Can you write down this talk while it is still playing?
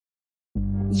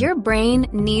Your brain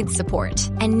needs support,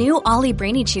 and new Ollie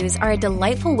Brainy Chews are a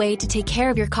delightful way to take care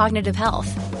of your cognitive health.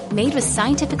 Made with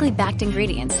scientifically backed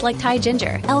ingredients like Thai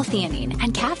ginger, L-theanine,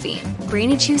 and caffeine,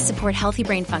 Brainy Chews support healthy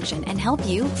brain function and help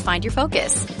you find your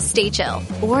focus, stay chill,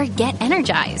 or get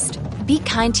energized. Be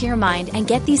kind to your mind and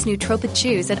get these nootropic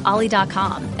chews at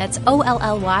ollie.com. That's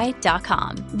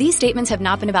OLLY.com. These statements have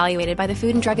not been evaluated by the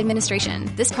Food and Drug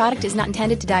Administration. This product is not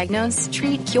intended to diagnose,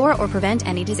 treat, cure, or prevent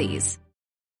any disease.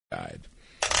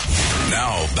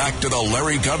 Now, back to the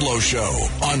Larry Kudlow Show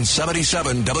on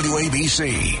 77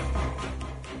 WABC.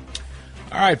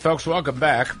 All right, folks, welcome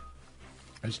back.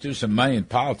 Let's do some money in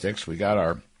politics. We got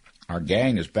our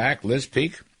gang is back. Liz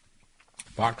Peek,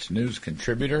 Fox News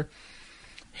contributor,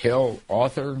 Hill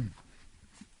author.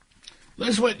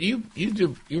 Liz, what you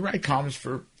do? You write columns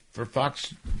for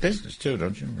Fox Business too,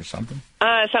 don't you, or something?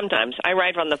 Sometimes I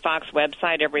write on the Fox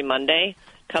website every Monday.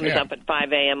 Comes up at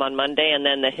 5 a.m. on Monday, and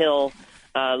then the Hill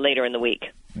later in the week.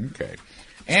 Okay.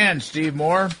 And Steve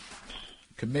Moore,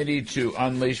 Committee to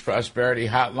Unleash Prosperity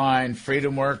Hotline,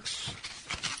 FreedomWorks,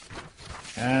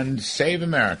 and Save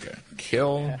America,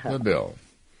 Kill the Bill.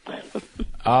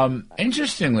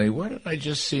 Interestingly, where did I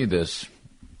just see this?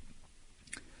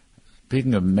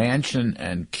 Speaking of Manchin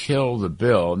and Kill the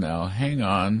Bill, now hang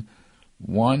on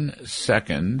 1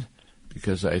 second,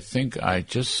 because I think I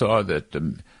just saw that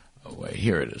wait,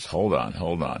 here it is. Hold on.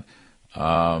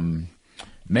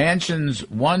 Manchin's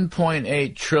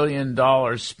 $1.8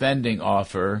 trillion spending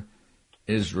offer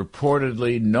is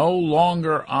reportedly no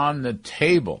longer on the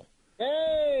table.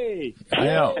 Hey! I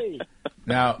know.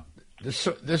 Now, the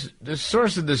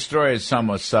source of this story is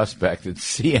somewhat suspect.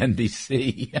 It's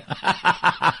CNBC.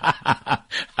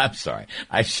 I'm sorry.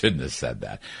 I shouldn't have said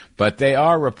that. But they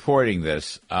are reporting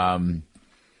this.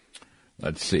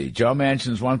 Let's see. Joe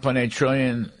Manchin's $1.8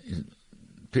 trillion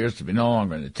appears to be no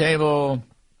longer on the table.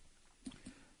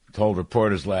 Told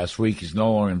reporters last week he's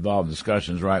no longer involved in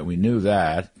discussions. Right, we knew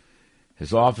that.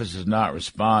 His office is not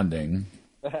responding.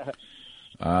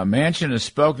 Manchin has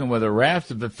spoken with a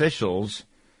raft of officials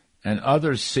and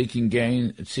others seeking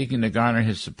to garner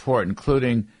his support,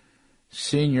 including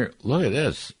senior White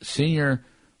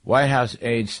House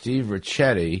aide Steve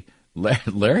Ricchetti,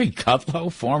 Larry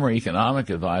Kudlow, former economic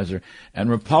advisor, and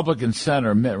Republican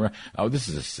Senator Mitt Romney. This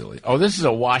is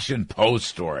a Washington Post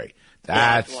story.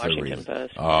 That's the reason.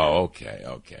 Post. Oh,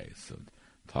 okay. So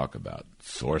talk about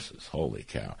sources. Holy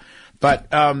cow. But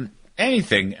I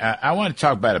want to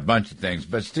talk about a bunch of things.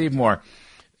 But Steve Moore,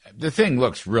 the thing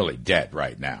looks really dead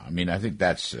right now. I mean, I think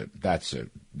that's the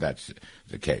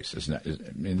case. Isn't it?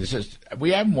 I mean,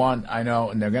 we haven't won, I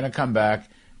know, and they're going to come back.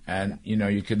 And,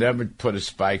 you could never put a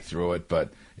spike through it,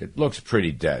 but it looks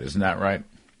pretty dead. Isn't that right?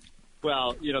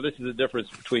 Well, this is the difference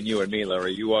between you and me,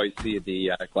 Larry. You always see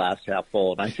the glass half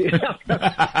full, and I see it.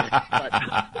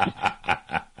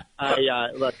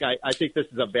 I think this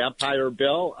is a vampire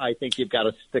bill. I think you've got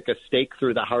to stick a stake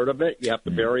through the heart of it. You have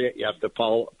to bury it. You have to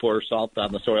pour salt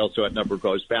on the soil so it never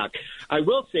goes back. I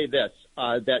will say this,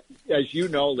 that, as you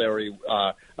know, Larry,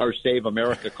 our Save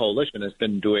America Coalition has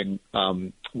been doing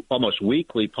almost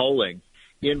weekly polling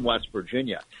in West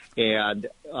Virginia. And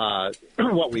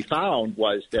what we found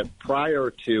was that prior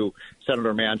to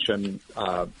Senator Manchin,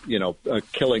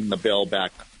 killing the bill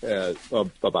back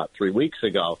about 3 weeks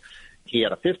ago, he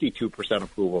had a 52%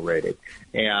 approval rating.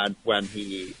 And when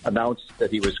he announced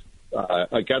that he was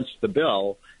against the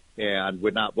bill and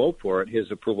would not vote for it,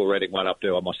 his approval rating went up to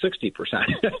almost 60%.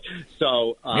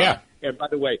 So, and by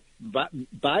the way,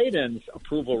 Biden's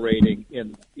approval rating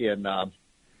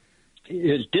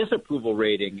his disapproval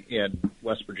rating in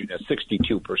West Virginia is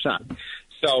 62%.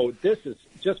 So this is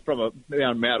just from a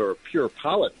matter of pure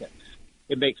politics.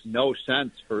 It makes no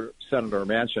sense for Senator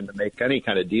Manchin to make any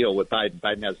kind of deal with Biden.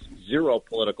 Biden has zero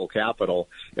political capital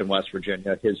in West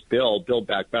Virginia. His bill, Build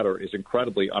Back Better, is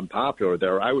incredibly unpopular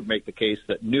there. I would make the case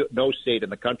that no state in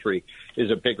the country is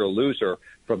a bigger loser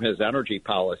from his energy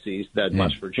policies than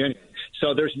West Virginia.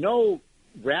 So there's no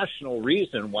rational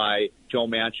reason why Joe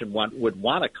Manchin would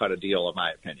want to cut a deal, in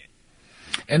my opinion.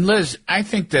 And Liz, I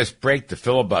think this break the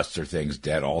filibuster thing's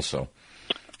dead also.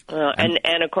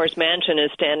 And of course, Manchin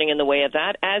is standing in the way of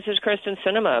that, as is Kristen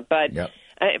Sinema. But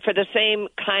for the same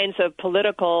kinds of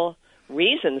political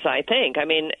reasons, I think. I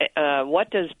mean,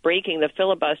 what does breaking the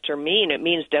filibuster mean? It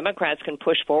means Democrats can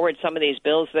push forward some of these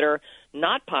bills that are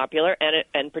not popular, and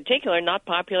in particular not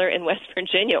popular in West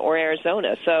Virginia or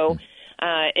Arizona. So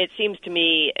it seems to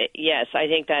me, yes, I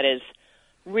think that is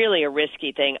really a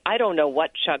risky thing. I don't know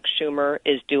what Chuck Schumer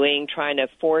is doing, trying to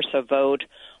force a vote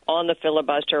on the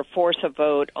filibuster, force a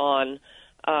vote on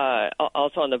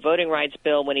also on the voting rights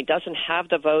bill when he doesn't have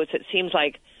the votes. It seems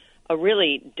like a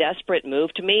really desperate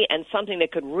move to me, and something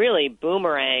that could really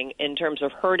boomerang in terms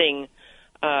of hurting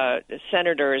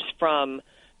senators from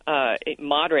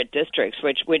moderate districts,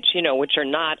 which are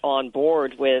not on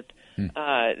board with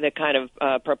the kind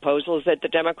of proposals that the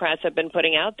Democrats have been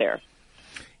putting out there.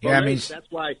 Yeah, well, I mean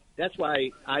that's why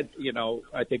I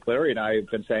think Larry and I have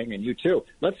been saying, and you too.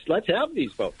 Let's have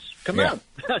these votes. Come on,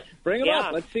 bring them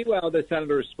up. Let's see how the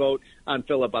senators vote on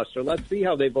filibuster. Let's see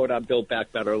how they vote on Build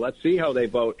Back Better. Let's see how they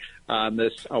vote on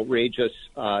this outrageous,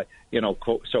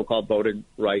 so-called Voting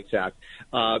Rights Act.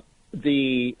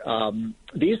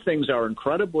 These things are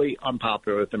incredibly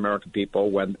unpopular with the American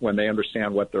people when they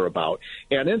understand what they're about.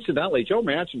 And incidentally, Joe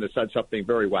Manchin has said something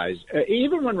very wise.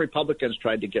 Even when Republicans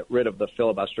tried to get rid of the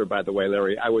filibuster, by the way,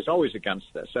 Larry, I was always against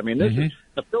this. I mean,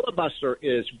 the filibuster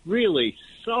is really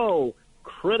so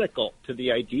critical to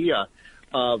the idea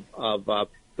of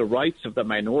the rights of the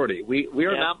minority. We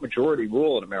are not majority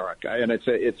rule in America, and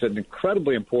it's an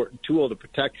incredibly important tool to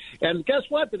protect. And guess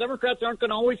what? The Democrats aren't going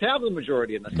to always have the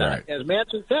majority in the Senate, as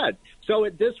Manchin said. So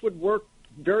this would work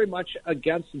very much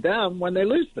against them when they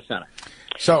lose the Senate.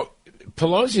 So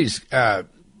Pelosi's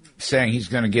saying he's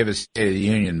going to give his State of the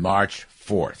Union March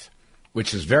 4th,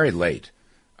 which is very late.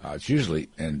 It's usually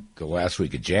in the last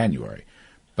week of January.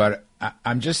 But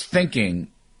I'm just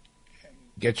thinking,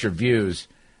 get your views,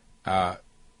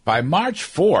 by March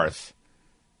 4th,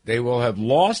 they will have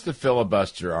lost the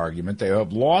filibuster argument. They will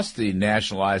have lost the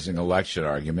nationalizing election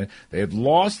argument. They have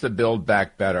lost the Build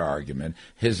Back Better argument.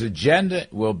 His agenda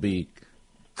will be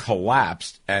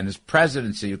collapsed, and his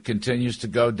presidency continues to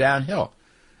go downhill.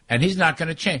 And he's not going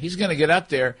to change. He's going to get up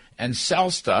there and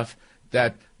sell stuff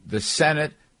that the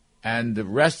Senate and the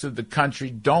rest of the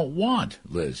country don't want,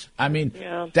 Liz. I mean,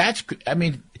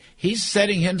 he's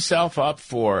setting himself up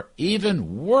for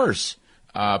even worse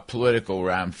political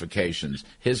ramifications.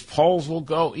 His polls will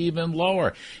go even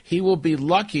lower. He will be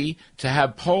lucky to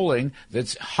have polling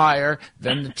that's higher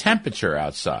than the temperature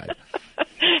outside.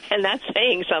 And that's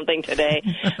saying something today.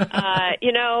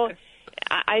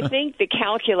 I think the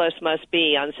calculus must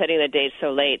be on setting the date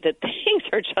so late that things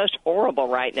are just horrible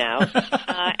right now,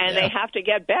 and they have to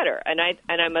get better. And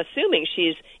I'm assuming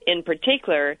she's in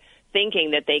particular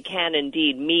thinking that they can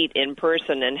indeed meet in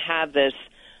person and have this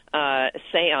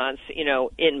seance,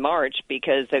 in March,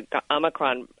 because the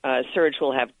Omicron surge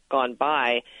will have gone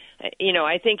by.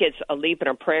 I think it's a leap and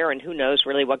a prayer, and who knows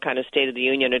really what kind of State of the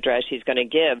Union address he's going to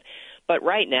give. But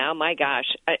right now, my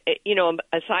gosh,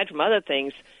 aside from other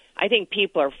things, I think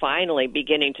people are finally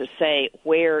beginning to say,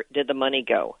 where did the money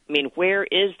go? I mean, where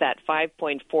is that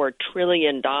 $5.4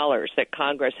 trillion that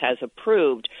Congress has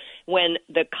approved when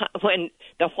the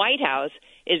White House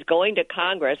is going to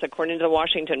Congress, according to the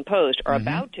Washington Post, or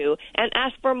about to, and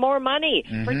ask for more money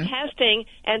for testing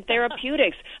and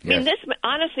therapeutics. I mean, this,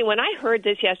 honestly, when I heard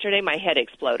this yesterday, my head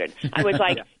exploded. I was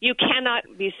like, you cannot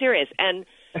be serious. And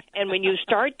when you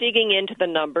start digging into the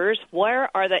numbers, where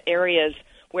are the areas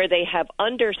where they have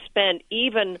underspent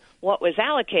even what was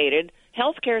allocated?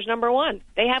 Healthcare is number one.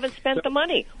 They haven't spent the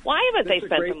money. Why haven't they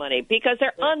spent the money? Because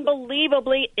they're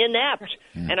unbelievably inept.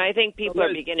 And I think people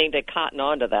are beginning to cotton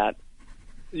on to that.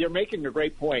 You're making a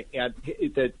great point, and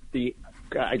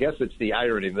I guess it's the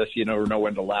irony of this. You never know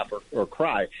when to laugh or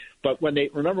cry. But when they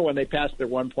passed their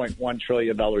 $1.1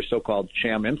 trillion so-called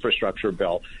sham infrastructure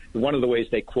bill, one of the ways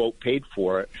they, quote, paid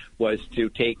for it was to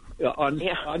take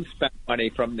unspent money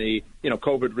from the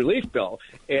COVID relief bill,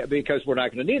 because we're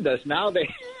not going to need this. Now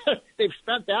they've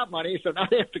spent that money, so now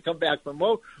they have to come back for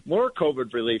more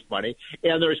COVID relief money.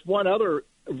 And there's one other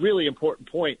really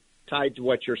important point tied to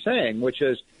what you're saying, which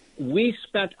is we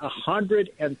spent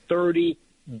 $130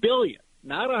 billion.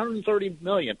 Not $130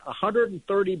 million,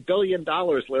 $130 billion,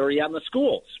 Larry, on the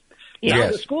schools.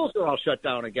 Now the schools are all shut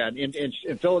down again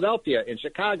in Philadelphia, in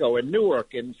Chicago, in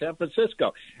Newark, in San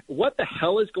Francisco. What the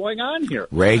hell is going on here?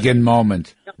 Reagan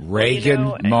moment.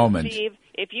 Moment. Steve,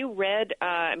 if you read,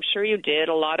 I'm sure you did,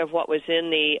 a lot of what was in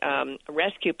the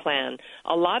rescue plan,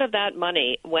 a lot of that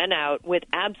money went out with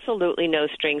absolutely no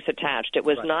strings attached. It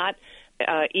was not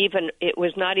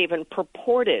even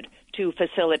purported to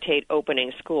facilitate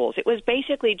opening schools. It was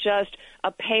basically just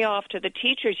a payoff to the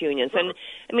teachers' unions. And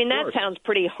I mean, that sounds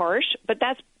pretty harsh, but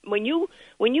that's when you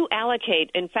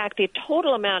allocate, in fact, the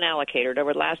total amount allocated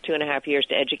over the last 2.5 years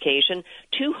to education,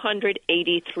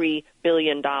 $283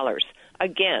 billion.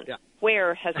 Again,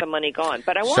 where has the money gone?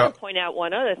 But I want to point out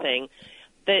one other thing.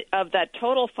 Of that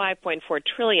total $5.4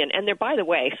 trillion, and there, by the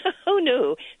way, who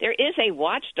knew, there is a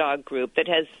watchdog group that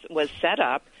was set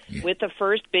up with the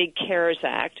first big CARES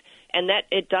Act, and that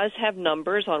it does have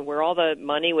numbers on where all the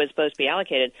money was supposed to be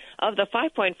allocated. Of the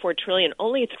 $5.4 trillion,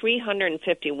 only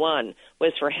 $351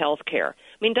 was for health care.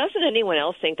 mean, doesn't anyone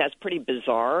else think that's pretty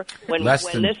bizarre when this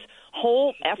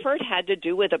whole effort had to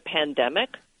do with a pandemic?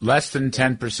 Less than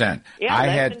 10%. Yeah,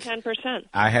 less than 10%.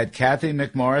 I had Kathy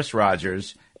McMorris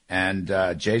Rogers and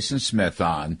Jason Smith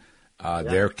on.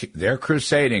 They're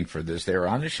crusading for this. They were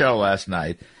on the show last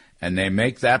night, and they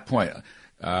make that point.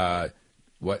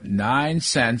 9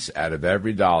 cents out of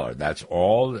every dollar. That's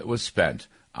all that was spent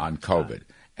on COVID.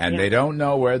 And they don't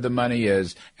know where the money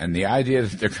is. And the idea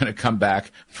that they're going to come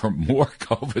back for more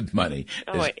COVID money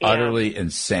is utterly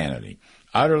insanity.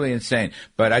 Utterly insane.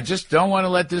 But I just don't want to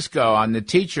let this go. On the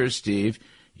teachers, Steve,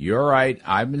 you're right.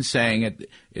 I've been saying it.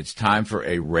 It's time for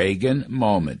a Reagan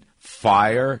moment.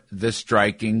 Fire the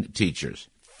striking teachers.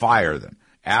 Fire them.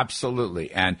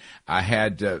 Absolutely. And I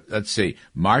had,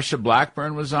 Marsha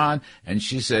Blackburn was on, and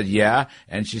she said,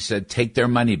 and she said, take their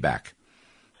money back.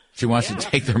 She wants to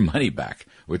take their money back,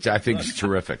 which I think is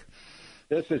terrific.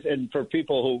 This is, and for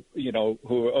people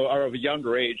who are of a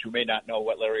younger age who may not know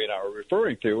what Larry and I are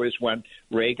referring to, is when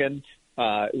Reagan,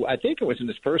 I think it was in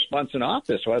his first months in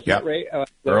office, wasn't it, Ray?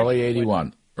 Early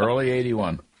 81. Early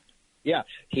 81. Yeah,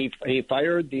 he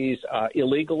fired these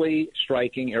illegally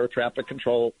striking air traffic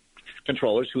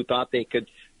controllers who thought they could,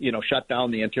 shut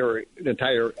down the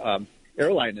entire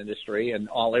airline industry and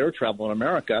all air travel in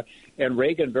America. And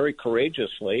Reagan very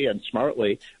courageously and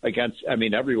smartly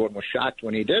everyone was shocked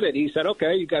when he did it. He said,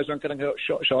 okay, you guys aren't going to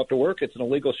show up to work. It's an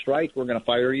illegal strike. We're going to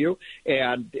fire you.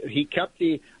 And he kept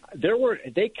they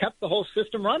kept the whole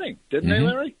system running, didn't they,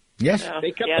 Larry? Yes.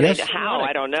 They kept how?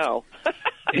 I don't know.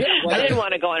 I didn't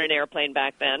want to go on an airplane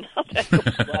back then.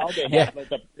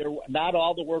 Not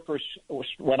all the workers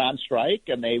went on strike,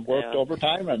 and they worked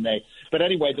overtime. But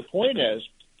anyway, the point is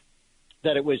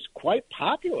that it was quite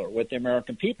popular with the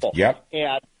American people. Yep.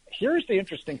 And here's the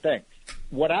interesting thing.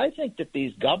 What I think that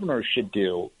these governors should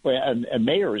do and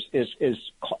mayors is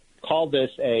call this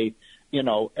an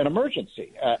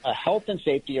emergency, a health and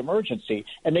safety emergency,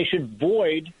 and they should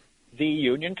void the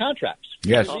union contracts.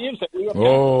 Yes.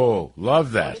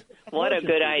 Love that. What a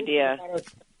good idea.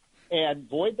 And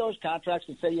void those contracts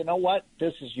and say, you know what,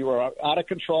 you are out of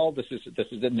control. This is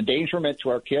an endangerment to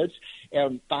our kids,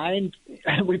 and find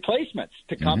replacements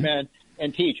to come in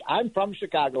and teach. I'm from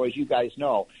Chicago, as you guys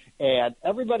know, and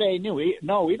everybody I knew,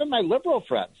 even my liberal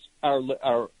friends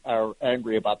are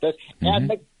angry about this. And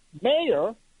the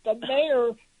mayor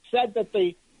said that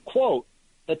the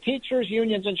teachers'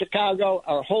 unions in Chicago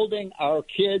are holding our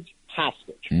kids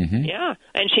hostage. Yeah,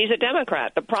 and she's a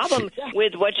Democrat. The problem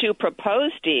with what you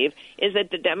propose, Steve, is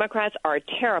that the Democrats are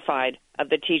terrified of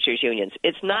the teachers' unions.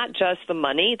 It's not just the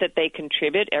money that they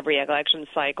contribute every election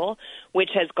cycle, which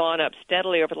has gone up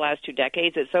steadily over the last 2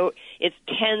 decades. It's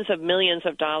tens of millions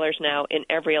of dollars now in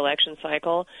every election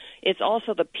cycle. It's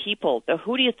also the people.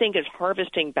 Who do you think is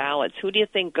harvesting ballots? Who do you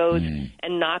think goes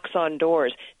and knocks on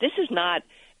doors? This is not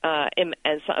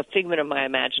as a figment of my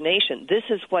imagination. This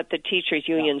is what the teachers'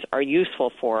 unions are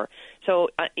useful for. So,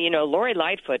 Lori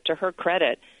Lightfoot, to her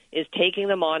credit, is taking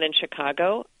them on in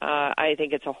Chicago. I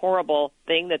think it's a horrible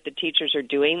thing that the teachers are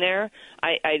doing there.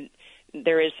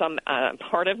 There is some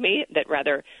part of me, that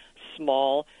rather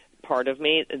small part of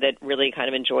me, that really kind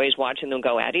of enjoys watching them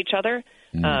go at each other.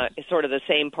 It's sort of the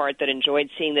same part that enjoyed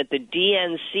seeing that the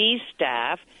DNC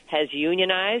staff has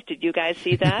unionized. Did you guys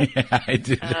see that? Yeah, I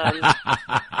did.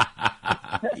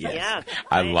 Yes. Yeah.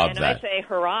 I love that. And I say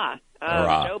hurrah.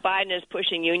 Joe Biden is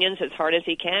pushing unions as hard as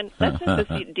he can. Let's just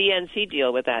the DNC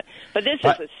deal with that. But this is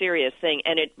a serious thing.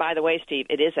 And by the way, Steve,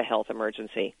 it is a health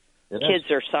emergency. Kids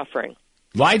are suffering.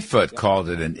 Lightfoot called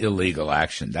it an illegal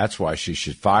action. That's why she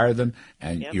should fire them,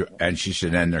 and she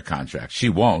should end their contract. She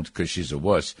won't because she's a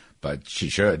wuss, but she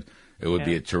should. It would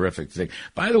be a terrific thing.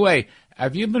 By the way,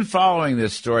 have you been following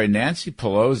this story? Nancy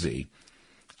Pelosi,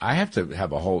 I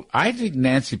think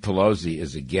Nancy Pelosi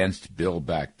is against Build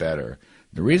Back Better.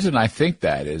 The reason I think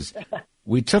that is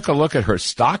we took a look at her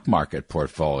stock market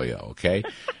portfolio, okay?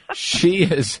 She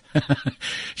is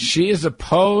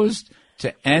opposed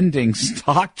to ending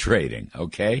stock trading,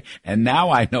 okay? And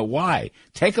now I know why.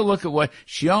 Take a look at what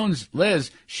she owns, Liz.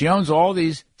 She owns all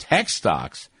these tech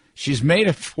stocks. She's made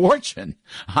a fortune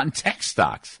on tech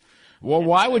stocks. Well,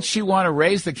 why would she want to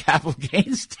raise the capital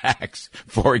gains tax,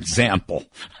 for example?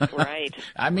 Right.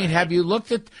 I mean, have you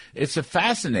looked at – it's a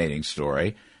fascinating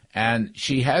story, and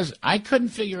I couldn't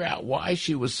figure out why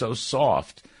she was so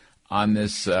soft on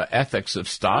this ethics of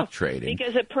stock trading.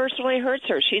 Because it personally hurts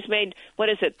her. She's made,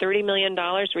 $30 million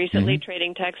recently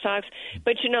trading tech stocks.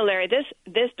 But, Larry,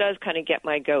 this does kind of get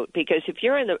my goat, because if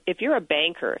you're a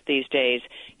banker these days,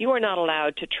 you are not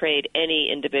allowed to trade any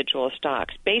individual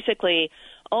stocks. Basically,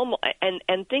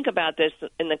 and think about this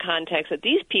in the context that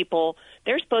these people,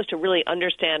 they're supposed to really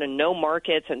understand and know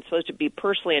markets and supposed to be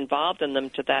personally involved in them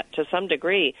to some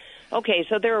degree. Okay,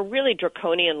 so there are really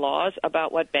draconian laws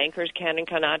about what bankers can and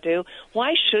cannot do.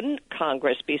 Why shouldn't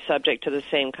Congress be subject to the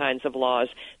same kinds of laws?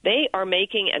 They are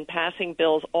making and passing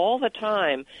bills all the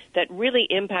time that really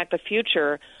impact the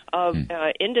future of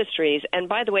industries. And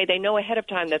by the way, they know ahead of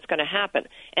time that's going to happen.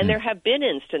 And there have been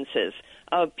instances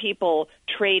of people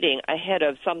trading ahead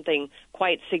of something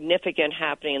quite significant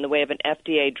happening in the way of an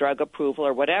FDA drug approval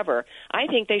or whatever. I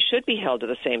think they should be held to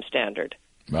the same standard.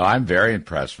 Well, I'm very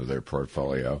impressed with their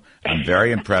portfolio. I'm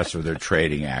very impressed with their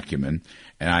trading acumen.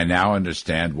 And I now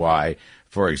understand why,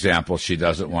 for example, she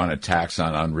doesn't want a tax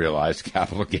on unrealized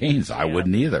capital gains. I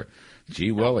wouldn't either.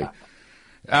 Gee willy.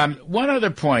 One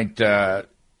other point,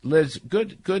 Liz,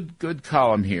 good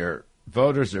column here.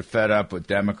 Voters are fed up with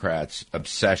Democrats'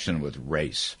 obsession with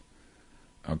race.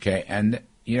 Okay, and,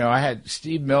 I had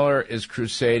Steve Miller is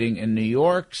crusading in New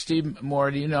York. Steve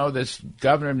Moore, do you know this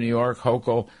governor of New York,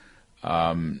 Hochul,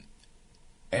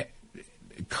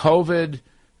 COVID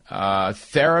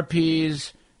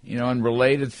therapies, and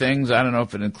related things. I don't know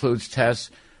if it includes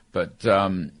tests, but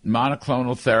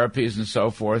monoclonal therapies and so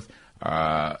forth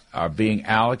are being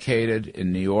allocated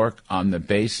in New York on the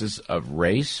basis of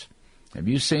race. Have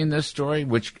you seen this story?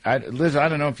 Liz, I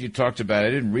don't know if you talked about it.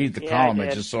 I didn't read the column. I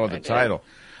just saw the title.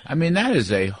 I mean, that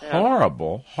is a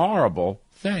horrible, horrible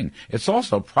thing. It's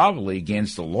also probably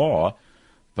against the law,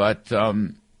 but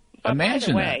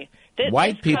imagine that.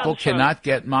 White people cannot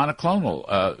get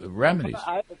monoclonal remedies.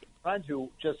 I have a friend who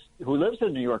lives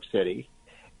in New York City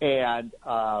and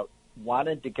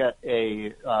wanted to get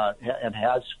and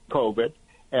has COVID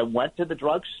and went to the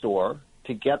drugstore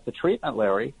to get the treatment,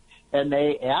 Larry, and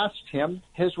they asked him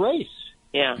his race.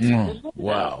 Yeah.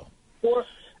 Wow.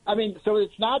 So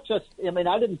it's not just,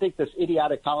 I didn't think this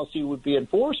idiotic policy would be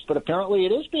enforced, but apparently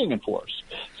it is being enforced.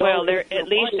 So well,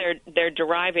 they're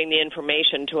deriving the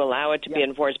information to allow it to be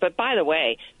enforced. But by the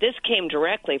way, this came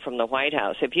directly from the White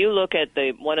House. If you look at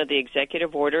one of the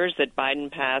executive orders that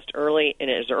Biden passed early in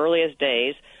his earliest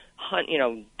days,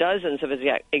 dozens of his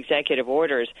executive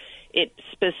orders, it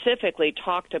specifically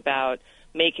talked about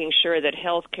making sure that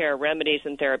healthcare remedies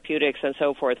and therapeutics and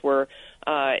so forth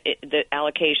the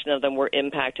allocation of them were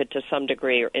impacted to some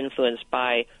degree or influenced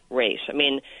by race.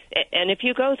 And if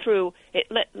you go through it,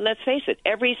 let's face it,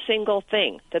 every single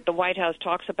thing that the White House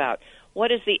talks about,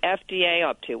 what is the FDA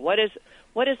up to? What is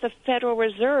the Federal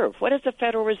Reserve? What is the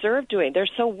Federal Reserve doing? They're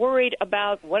so worried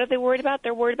about, what are they worried about?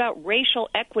 They're worried about racial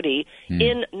equity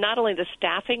in not only the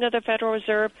staffing of the Federal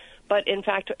Reserve, but in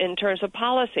fact, in terms of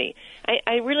policy.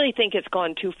 I really think it's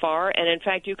gone too far, and in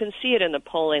fact, you can see it in the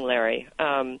polling, Larry.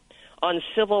 On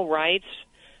civil rights,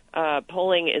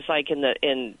 polling is like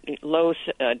in low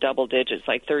double digits,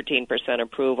 like 13%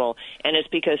 approval, and it's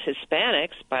because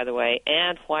Hispanics, by the way,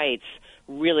 and whites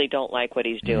really don't like what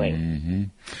he's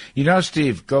doing. Mm-hmm.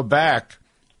 Steve, go back.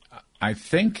 I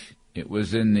think it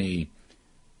was in the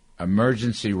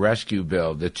emergency rescue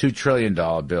bill, the $2 trillion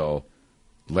bill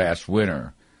last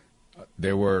winter.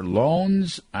 There were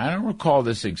loans. I don't recall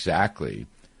this exactly.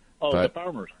 But the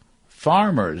farmers.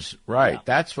 Farmers, right. Yeah.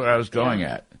 That's what I was going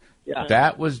at. Yeah.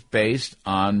 That was based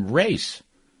on race.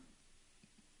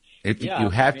 You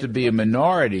have to be a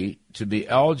minority to be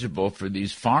eligible for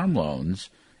these farm loans,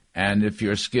 and if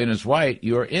your skin is white,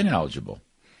 you're ineligible.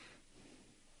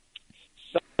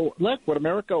 So, look, what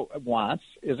America wants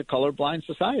is a colorblind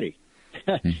society.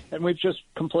 And we've just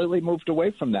completely moved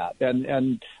away from that.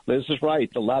 And Liz is right.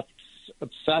 The left's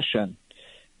obsession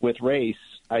with race,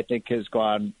 I think, has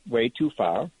gone way too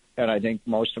far. And I think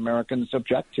most Americans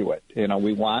object to it.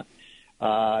 We want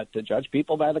to judge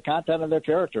people by the content of their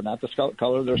character, not the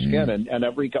color of their skin. And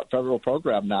every federal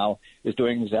program now is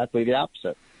doing exactly the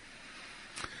opposite.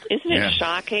 Isn't it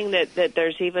shocking that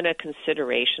there's even a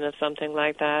consideration of something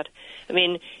like that?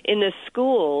 In the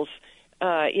schools,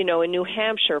 in New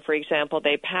Hampshire, for example,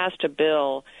 they passed a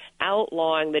bill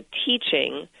outlawing the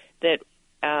teaching that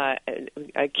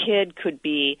a kid could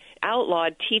be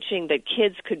outlawed, teaching that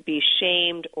kids could be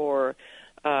shamed or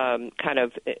kind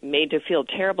of made to feel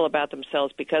terrible about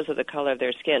themselves because of the color of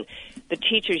their skin. The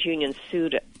teachers union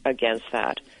sued against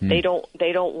that. They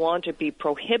don't want to be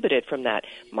prohibited from that.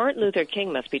 Martin Luther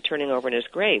King must be turning over in his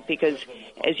grave because,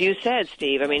 as you said,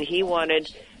 Steve, he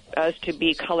wanted us to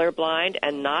be colorblind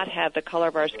and not have the color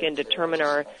of our skin determine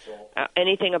our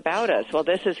anything about us. Well,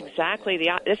 this is exactly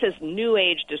this is new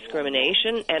age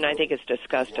discrimination, and I think it's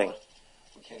disgusting.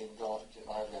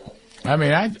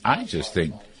 I just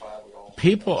think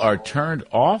people are turned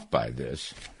off by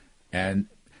this, and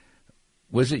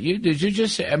Was it you? Did you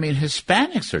just say, I mean,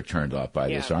 Hispanics are turned off by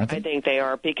this, aren't they? I think they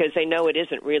are, because they know it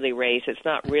isn't really race. It's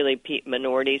not really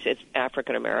minorities. It's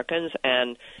African Americans,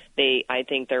 and I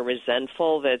think they're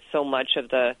resentful that so much of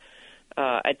the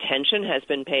attention has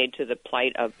been paid to the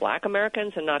plight of Black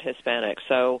Americans and not Hispanics.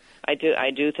 So I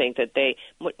do think that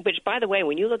which, by the way,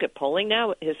 when you look at polling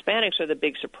now, Hispanics are the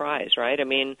big surprise, right? I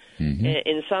mean,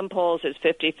 in some polls it's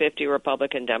 50-50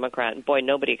 Republican, Democrat, and boy,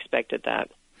 nobody expected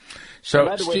that. So,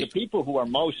 by the way, the people who are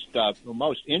most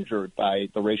injured by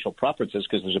the racial preferences,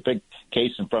 because there's a big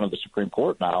case in front of the Supreme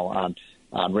Court now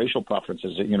on racial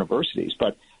preferences at universities,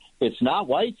 but it's not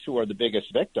whites who are the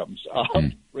biggest victims of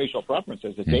racial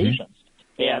preferences. It's Asians.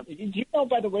 And do you know,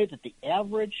 by the way, that the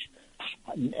average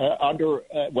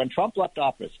when Trump left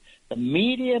office, the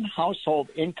median household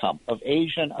income of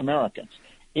Asian Americans,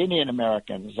 Indian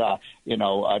Americans,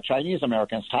 Chinese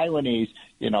Americans, Taiwanese,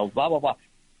 blah blah blah,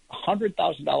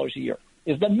 $100,000 a year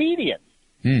is the median.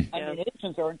 I mean,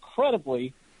 Asians are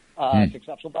incredibly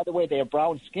successful. By the way, they have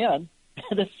brown skin.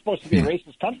 This is supposed to be a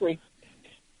racist country.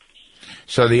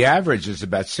 So the average is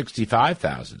about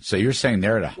 65,000. So you're saying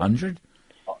they're at 100?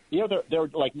 They're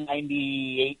like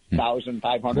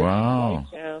 98,500. Wow.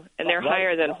 Yeah, and they're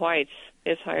higher than whites.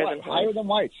 It's higher than whites. Higher than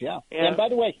whites, yeah. And by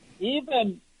the way,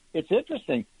 it's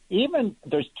interesting. Even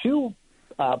there's two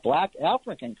Black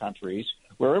African countries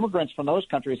where immigrants from those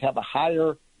countries have a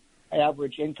higher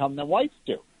average income than whites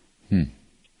do.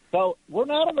 So we're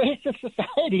not a racist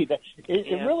society.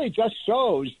 It really just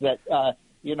shows that,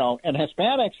 and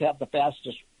Hispanics have the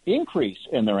fastest increase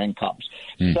in their incomes.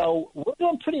 So we're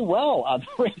doing pretty well on the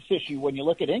race issue when you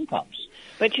look at incomes.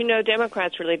 But,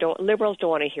 Democrats liberals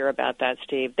don't want to hear about that,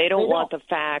 Steve. They don't want the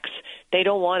facts. They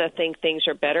don't want to think things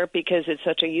are better because it's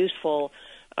such a useful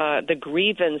the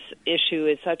grievance issue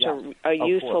is such a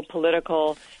useful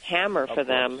political hammer for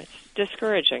them. It's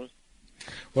discouraging.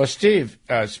 Well, Steve,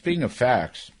 speaking of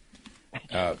facts,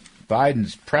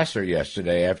 Biden's presser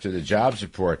yesterday after the jobs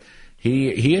report,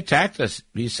 he attacked us.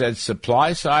 He said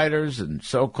supply-siders and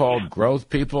so-called growth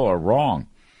people are wrong.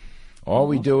 All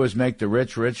we do is make the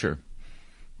rich richer.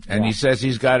 And he says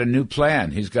he's got a new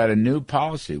plan. He's got a new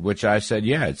policy, which I said,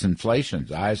 it's inflation.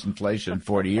 The highest inflation in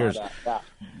 40 years.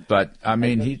 But, I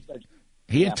mean,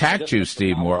 he attacked you,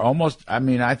 Steve Moore. Almost, I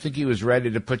think he was ready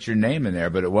to put your name in there,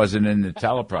 but it wasn't in the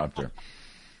teleprompter.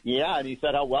 Yeah, and he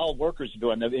said how well workers are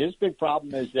doing. His big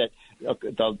problem is that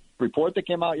the report that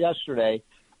came out yesterday,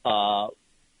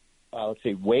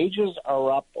 wages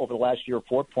are up over the last year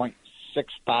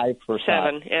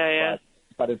 4.65%.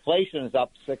 But inflation is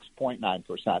up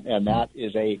 6.9%, and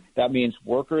that means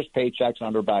workers' paychecks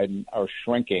under Biden are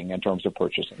shrinking in terms of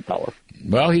purchasing power.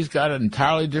 Well, he's got an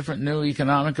entirely different new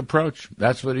economic approach.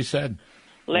 That's what he said.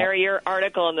 Larry, your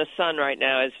article in The Sun right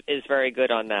now is very good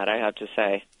on that, I have to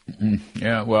say.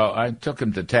 Yeah, well, I took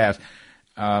him to task.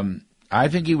 I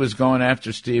think he was going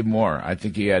after Steve Moore. I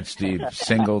think he had Steve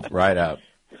singled right out.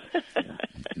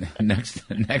 Next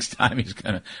time he's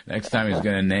gonna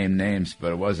name names,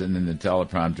 but it wasn't in the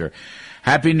teleprompter.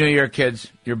 Happy New Year,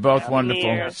 kids! You're both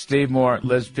wonderful. Steve Moore,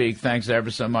 Liz Peek, thanks ever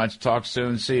so much. Talk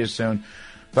soon. See you soon,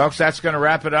 folks. That's going to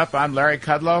wrap it up. I'm Larry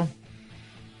Kudlow.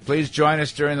 Please join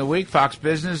us during the week, Fox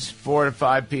Business, 4 to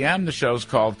 5 p.m. The show's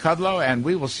called Kudlow, and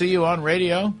we will see you on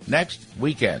radio next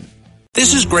weekend.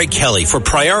 This is Greg Kelly for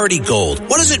Priority Gold.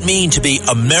 What does it mean to be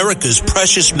America's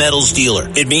precious metals dealer?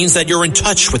 It means that you're in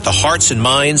touch with the hearts and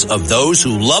minds of those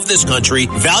who love this country,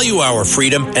 value our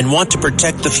freedom, and want to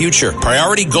protect the future.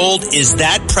 Priority Gold is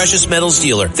that precious metals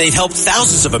dealer. They've helped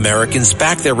thousands of Americans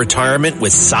back their retirement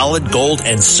with solid gold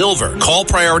and silver. Call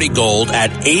Priority Gold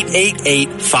at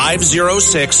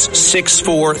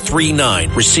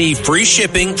 888-506-6439. Receive free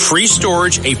shipping, free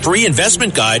storage, a free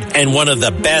investment guide, and one of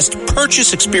the best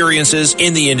purchase experiences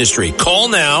in the industry. Call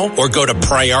now or go to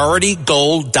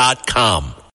PriorityGold.com.